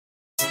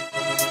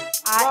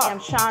I am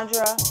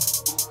Chandra,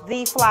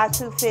 the Fly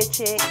to Fit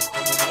Chick,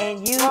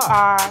 and you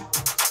are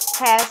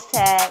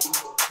hashtag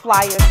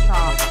Flyer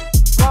Strong.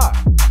 Fly.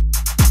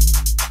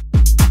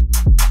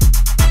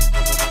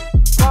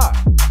 Fly.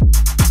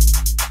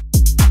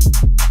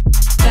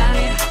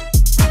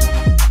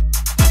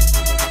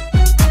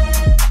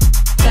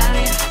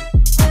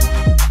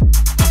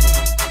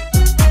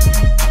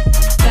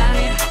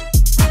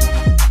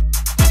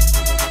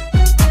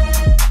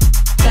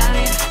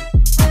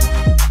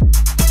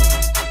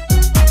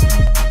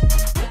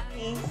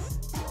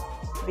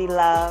 Be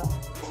loved,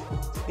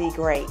 be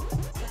great.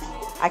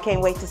 I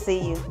can't wait to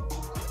see you.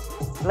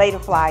 Later,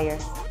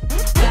 Flyers.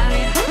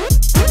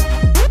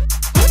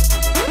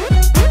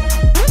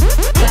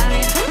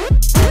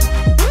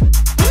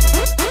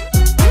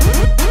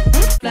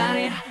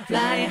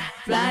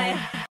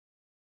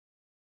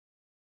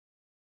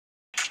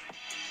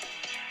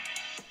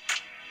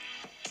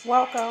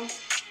 Welcome.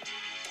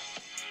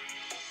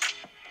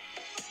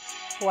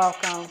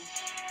 Welcome.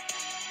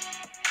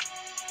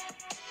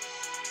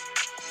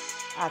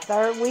 Our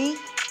third week,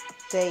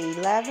 day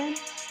 11,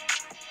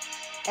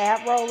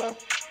 ab roller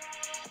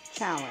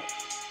challenge.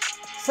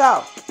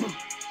 So,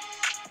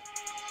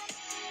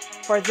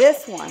 for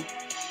this one,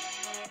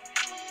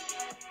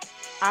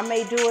 I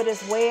may do it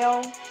as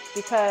well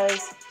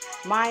because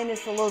mine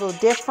is a little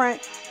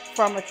different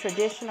from a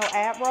traditional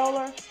ab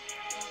roller.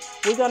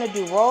 We're going to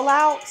do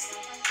rollouts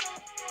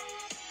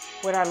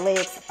with our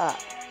legs up.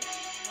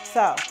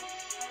 So,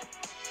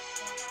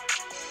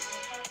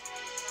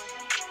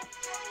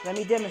 let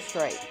me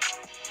demonstrate.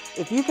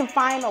 If you can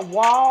find a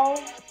wall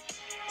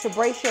to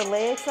brace your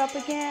legs up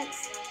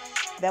against,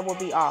 that will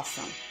be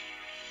awesome.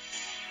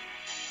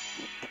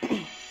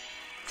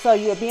 So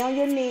you'll be on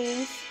your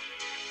knees.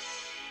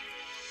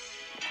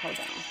 Hold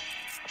on.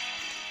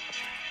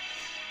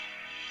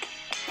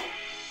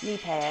 Knee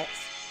pads.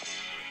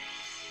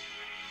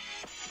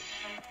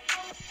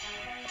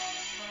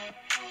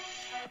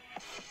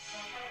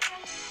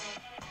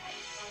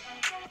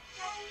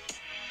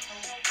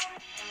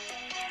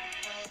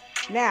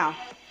 Now,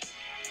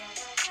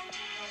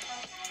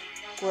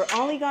 we're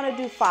only going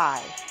to do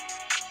 5.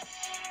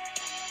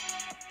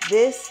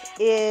 This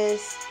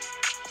is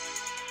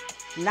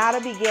not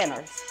a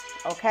beginner's,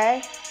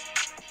 okay?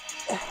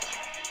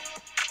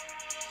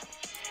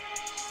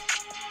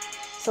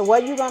 So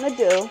what you're going to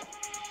do,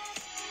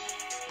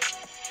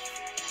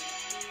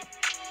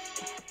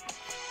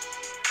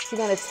 you're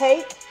going to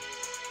take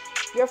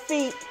your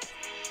feet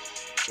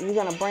and you're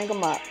going to bring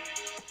them up.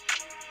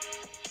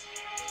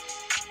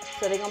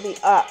 So they're going to be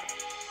up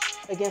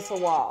against a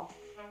wall.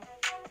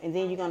 And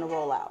then you're going to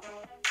roll out.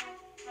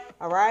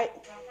 All right?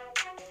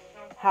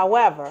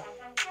 However,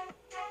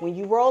 when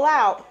you roll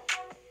out,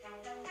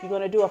 you're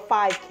going to do a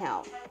 5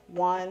 count.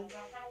 1,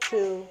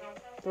 2,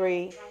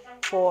 3,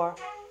 4,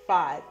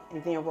 5.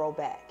 And then roll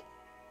back.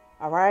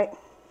 All right?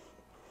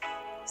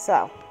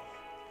 So,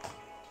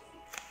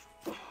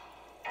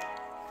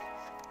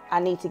 I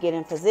need to get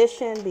in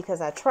position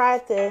because I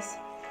tried this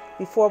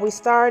before we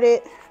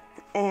started.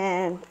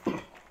 And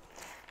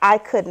I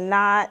could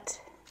not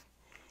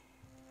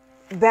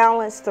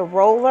balance the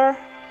roller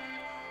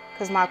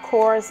because my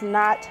core is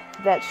not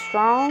that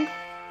strong.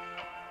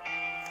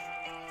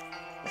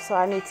 So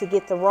I need to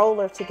get the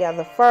roller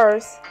together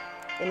first.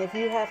 And if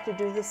you have to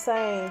do the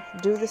same,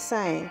 do the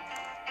same.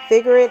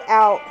 Figure it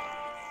out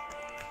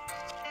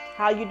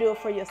how you do it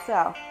for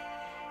yourself.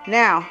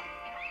 Now,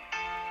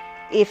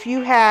 if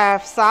you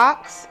have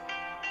socks,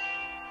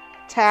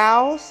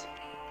 towels,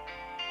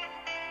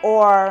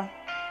 or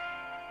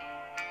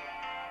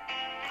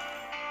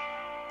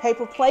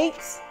paper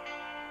plates,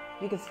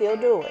 you can still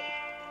do it.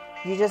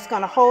 You're just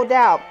going to hold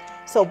out.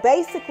 So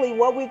basically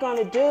what we're going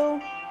to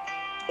do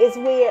is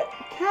we're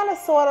kind of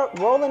sort of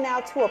rolling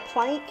out to a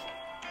plank.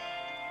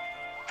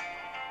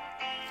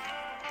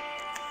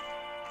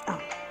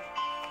 Oh.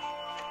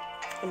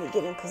 Let me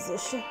get in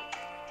position.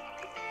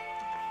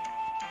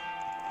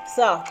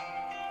 So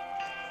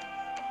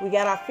we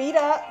got our feet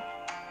up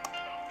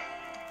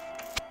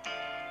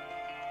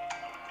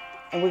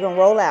and we're going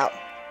to roll out.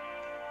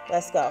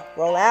 Let's go.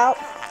 Roll out.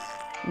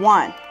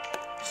 1,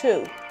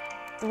 2,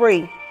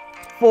 3,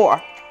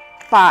 4,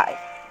 5.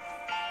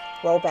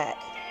 Roll back.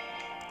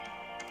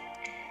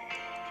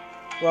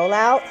 Roll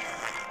out.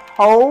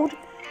 Hold.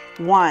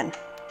 1,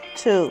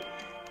 2,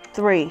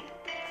 3,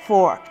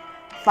 4,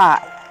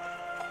 5.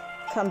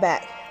 Come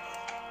back.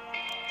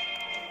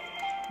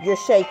 You're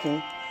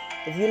shaking.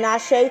 If you're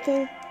not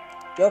shaking,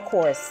 your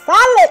core is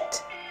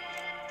solid.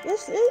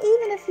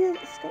 Even if you,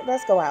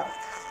 let's go out.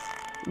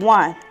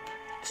 1,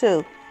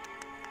 2,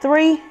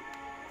 3,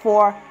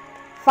 4,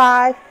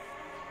 5.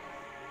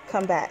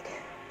 Come back.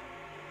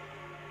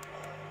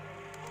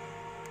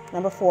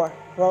 Number 4.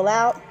 Roll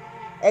out.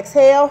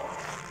 Exhale.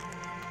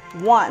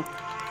 1,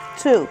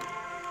 2,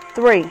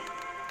 3,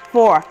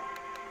 4,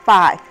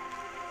 5.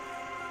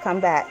 Come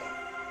back.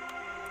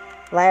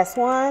 Last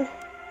one.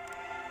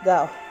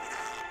 Go.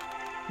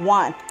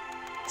 1,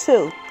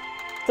 2,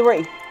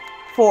 3,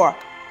 4,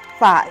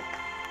 5.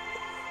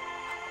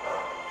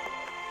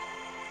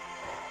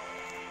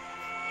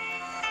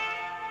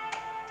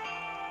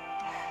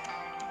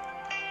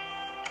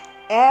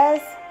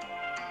 as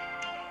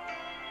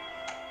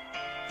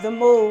the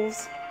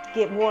moves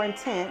get more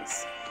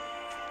intense,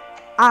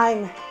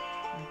 I'm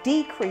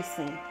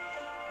decreasing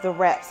the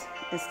reps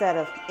instead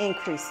of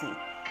increasing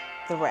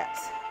the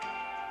reps.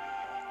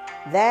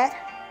 That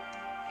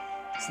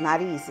is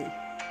not easy,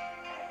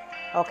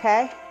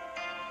 okay?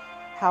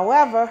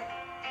 However,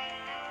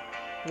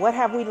 what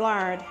have we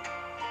learned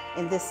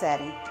in this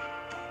setting?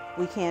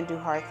 We can do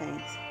hard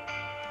things.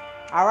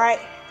 All right,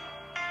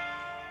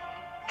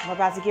 we're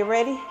about to get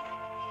ready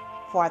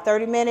for our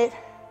 30-minute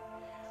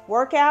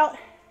workout.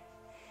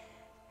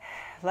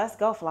 Let's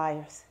go,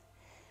 Flyers.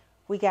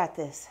 We got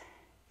this.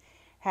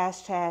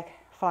 Hashtag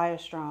Flyer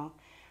Strong.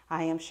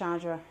 I am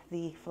Chandra,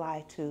 the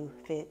Fly to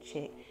Fit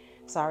Chick.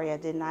 Sorry I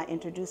did not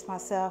introduce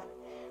myself.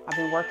 I've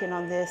been working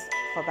on this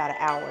for about an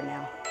hour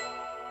now.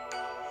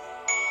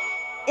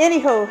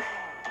 Anywho,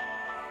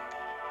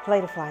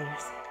 play the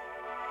Flyers.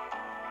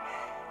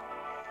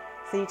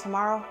 See you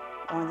tomorrow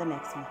on the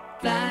next one.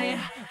 Flyer,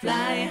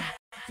 flyer,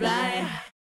 flyer.